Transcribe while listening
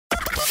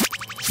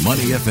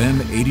Money FM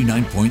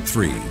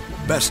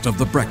 89.3, best of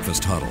the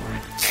breakfast huddle.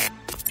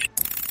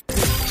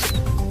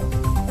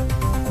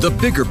 The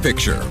Bigger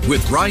Picture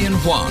with Ryan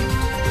Huang.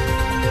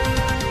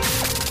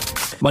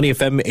 Money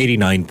FM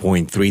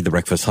 89.3, The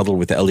Breakfast Huddle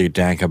with Elliot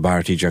Danker,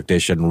 Bharati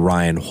Jagdish and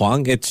Ryan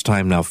Huang. It's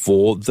time now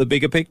for The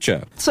Bigger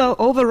Picture. So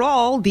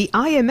overall, the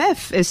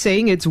IMF is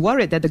saying it's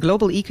worried that the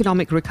global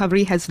economic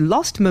recovery has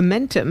lost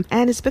momentum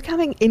and is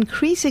becoming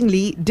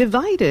increasingly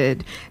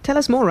divided. Tell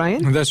us more,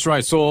 Ryan. That's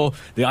right. So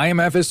the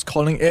IMF is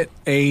calling it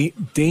a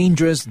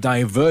dangerous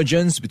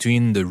divergence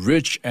between the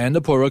rich and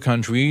the poorer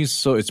countries.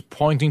 So it's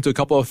pointing to a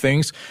couple of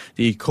things.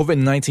 The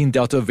COVID-19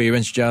 Delta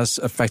variant just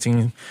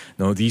affecting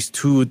these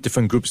two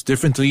different groups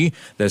differently.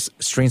 There's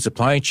strained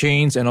supply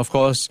chains and, of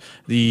course,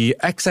 the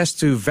access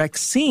to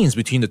vaccines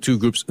between the two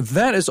groups.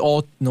 That is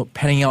all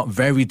panning out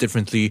very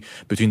differently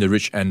between the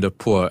rich and the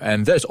poor.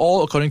 And that's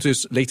all according to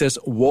its latest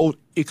World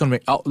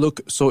Economic Outlook.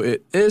 So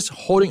it is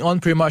holding on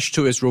pretty much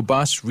to its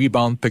robust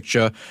rebound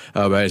picture,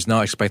 where it's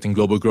now expecting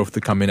global growth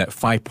to come in at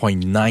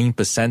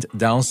 5.9%,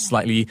 down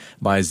slightly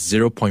by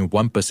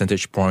 0.1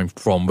 percentage point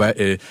from where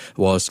it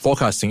was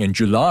forecasting in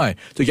July.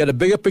 To get a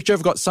bigger picture,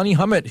 we've got Sani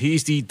Hamid.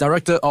 He's the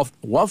Director of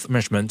Wealth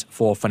Management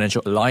for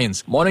Financial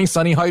Alliance. Morning,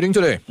 Sani. How are you doing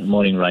today?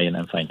 Morning, Ryan.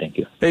 I'm fine, thank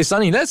you. Hey,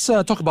 Sani, let's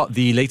talk about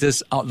the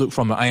latest outlook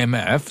from the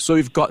IMF. So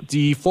we've got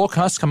the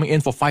forecast coming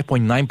in for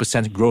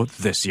 5.9% growth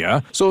this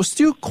year. So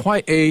still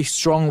quite a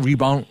strong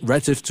rebound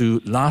relative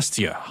to last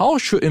year. How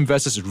should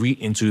investors read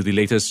into the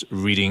latest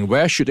reading?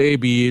 Where should they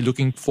be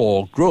looking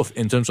for growth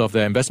in terms of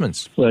their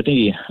investments? Well, I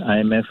think the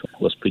IMF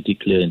was pretty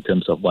clear in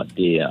terms of what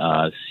they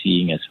are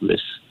seeing as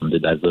risks, the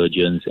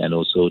divergence and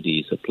also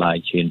the supply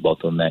chain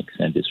bottlenecks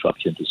and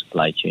disruption to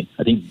supply chain.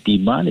 I think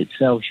demand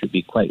itself should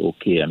be quite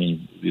okay. I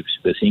mean,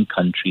 we're seeing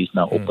countries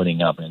now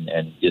opening up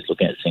and just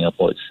looking at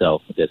Singapore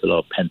itself, there's a lot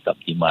of pent-up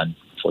demand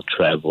for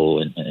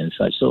travel and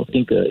such. So I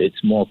think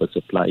it's more of a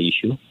supply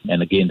issue.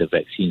 And again, the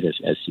vaccines,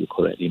 as you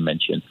correctly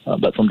mentioned.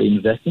 But from the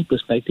investing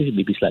perspective, it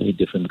may be slightly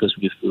different because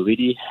we've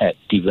already had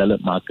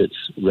developed markets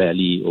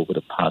rally over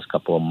the past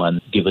couple of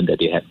months, given that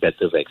they had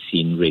better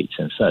vaccine rates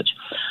and such.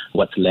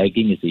 What's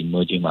lagging is the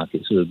emerging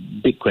markets. So the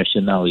big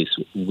question now is,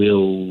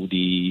 will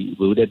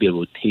there be a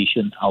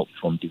rotation out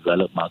from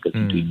developed markets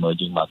into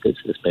emerging markets,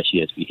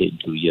 especially as we head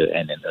into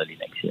year-end and early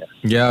next year?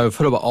 Yeah, I've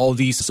heard about all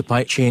these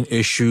supply chain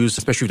issues,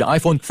 especially with the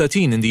iPhone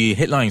 13 in the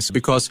headlines,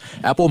 because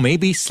Apple may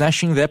be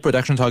slashing their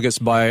production targets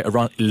by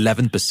around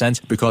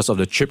 11% because of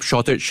the chip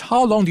shortage.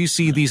 How long do you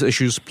see these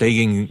issues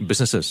plaguing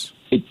businesses?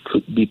 It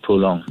could be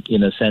prolonged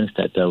in a sense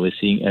that we're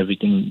seeing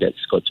everything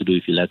that's got to do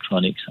with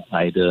electronics,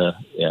 either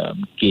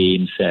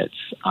game sets,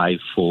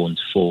 iPhones,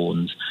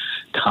 phones,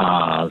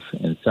 cars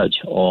and such,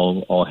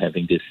 all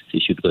having this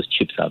issue because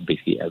chips are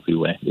basically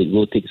everywhere. It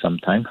will take some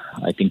time.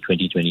 I think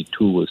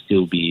 2022 will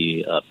still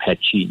be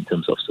patchy in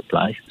terms of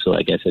supply. So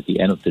I guess at the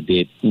end of the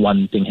day,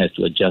 one thing has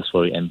to adjust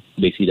for it, and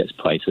basically that's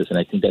prices. And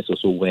I think that's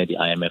also where the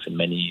IMF and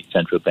many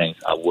central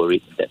banks are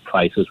worried that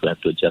prices will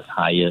have to adjust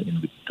higher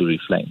to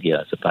reflect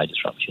the supply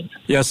disruptions.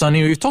 Yeah,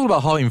 Sani, we've talked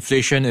about how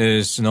inflation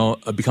is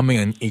becoming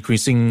an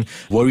increasing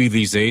worry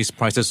these days.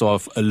 Prices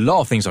of a lot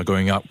of things are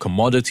going up,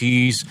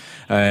 commodities,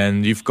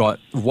 and you've got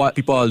what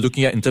people are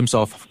looking at in terms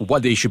of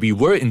what they should be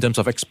worried in terms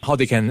of how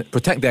they can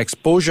protect their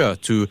exposure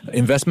to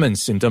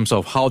investments, in terms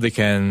of how they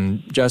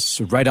can just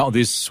ride out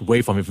this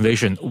wave of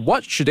inflation.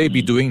 What should they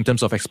be doing in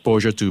terms of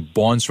exposure to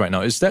bonds right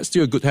now? Is that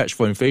still a good hedge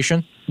for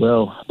inflation?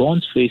 Well,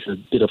 bonds face a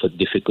bit of a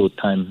difficult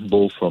time,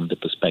 both from the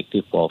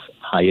perspective of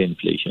higher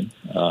inflation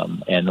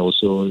and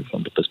also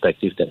from the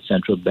perspective that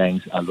central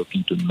banks are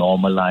looking to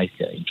normalize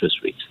their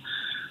interest rates.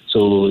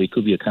 So it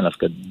could be a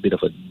bit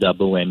of a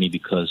double whammy,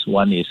 because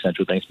one is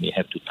central banks may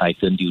have to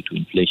tighten due to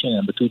inflation, and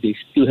number two, they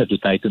still have to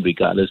tighten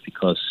regardless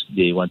because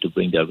they want to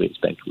bring their rates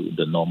back to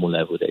the normal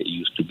level that it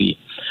used to be.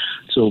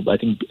 So I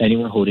think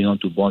anyone holding on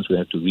to bonds will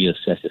have to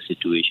reassess the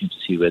situation to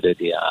see whether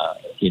they are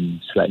in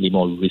slightly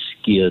more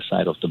riskier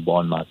side of the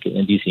bond market.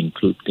 And these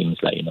include things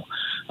like,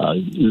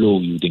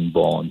 low-yielding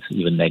bonds,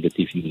 even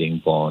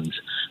negative-yielding bonds,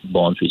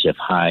 bonds which have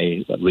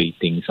high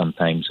ratings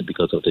sometimes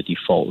because of the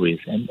default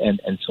risk, and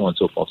so on and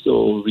so forth.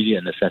 So really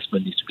an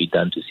assessment needs to be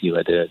done to see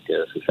whether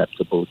they're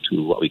susceptible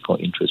to what we call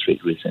interest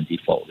rate risk and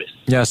default risk.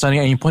 Yeah, Sani,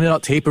 and you pointed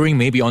out tapering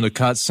may be on the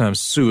cards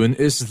soon.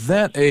 Is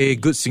that a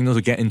good signal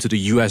to get into the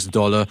US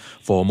dollar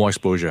for more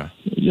exposure?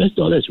 US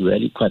dollar has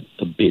rallied quite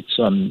a bit,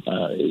 so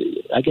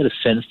I get a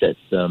sense that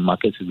the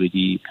market's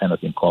really kind of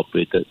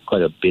incorporated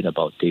quite a bit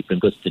about tapering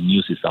because the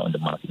news is out in the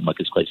market. The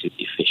market's quite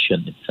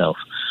efficient itself.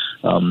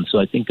 So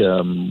I think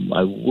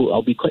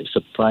I'll be quite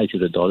surprised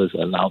if the dollar is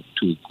allowed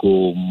to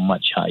go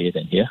much higher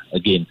than here.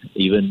 Again,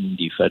 even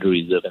the Federal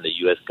Reserve and the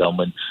US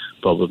government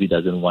probably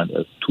doesn't want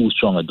too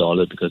strong a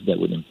dollar because that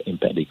would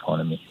impact the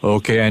economy.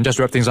 Okay, and just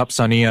wrap things up,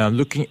 Sani,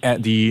 looking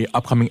at the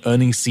upcoming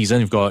earnings season,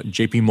 we've got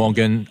JP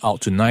Morgan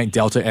out tonight,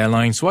 Delta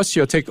Airlines. What's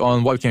your take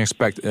on what we can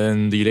expect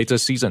in the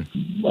latest season?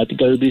 I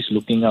think everybody's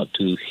looking out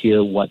to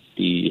hear what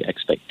the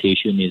expectations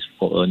expectation is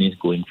for earnings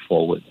going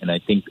forward. And I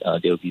think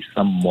there will be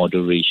some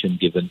moderation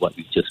given what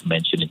we just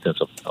mentioned in terms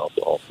of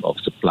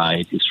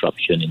supply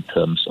disruption, in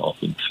terms of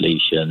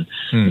inflation,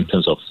 in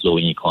terms of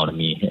slowing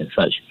economy and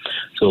such.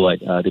 So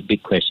the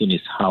big question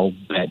is how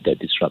bad that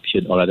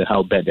disruption, or rather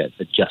how bad that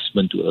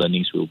adjustment to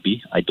earnings will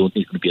be. I don't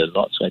think it's going to be a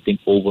lot. So I think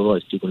overall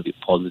it's still going to be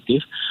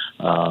positive.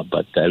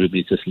 But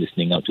everybody's just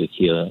listening out to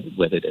hear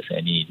whether there's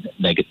any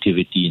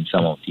negativity in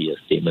some of the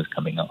statements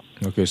coming out.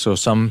 Okay, so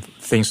some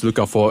things to look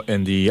out for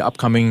in the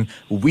upcoming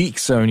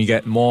weeks when you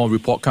get more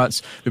report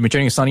cards. We've been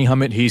chatting with Sani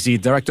Hamid. He's the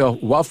Director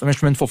of Wealth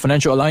Management for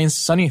Financial Alliance.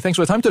 Sani, thanks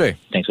for your time today.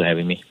 Thanks for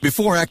having me.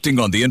 Before acting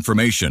on the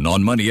information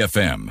on Money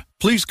FM,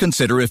 please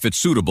consider if it's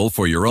suitable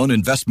for your own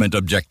investment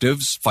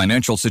objectives,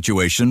 financial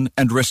situation,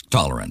 and risk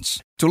tolerance.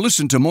 To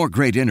listen to more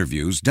great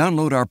interviews,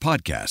 download our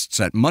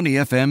podcasts at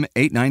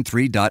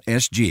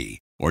moneyfm893.sg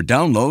or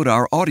download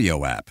our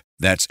audio app.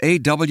 That's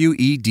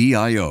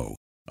AWEDIO.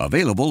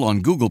 Available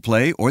on Google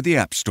Play or the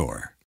App Store.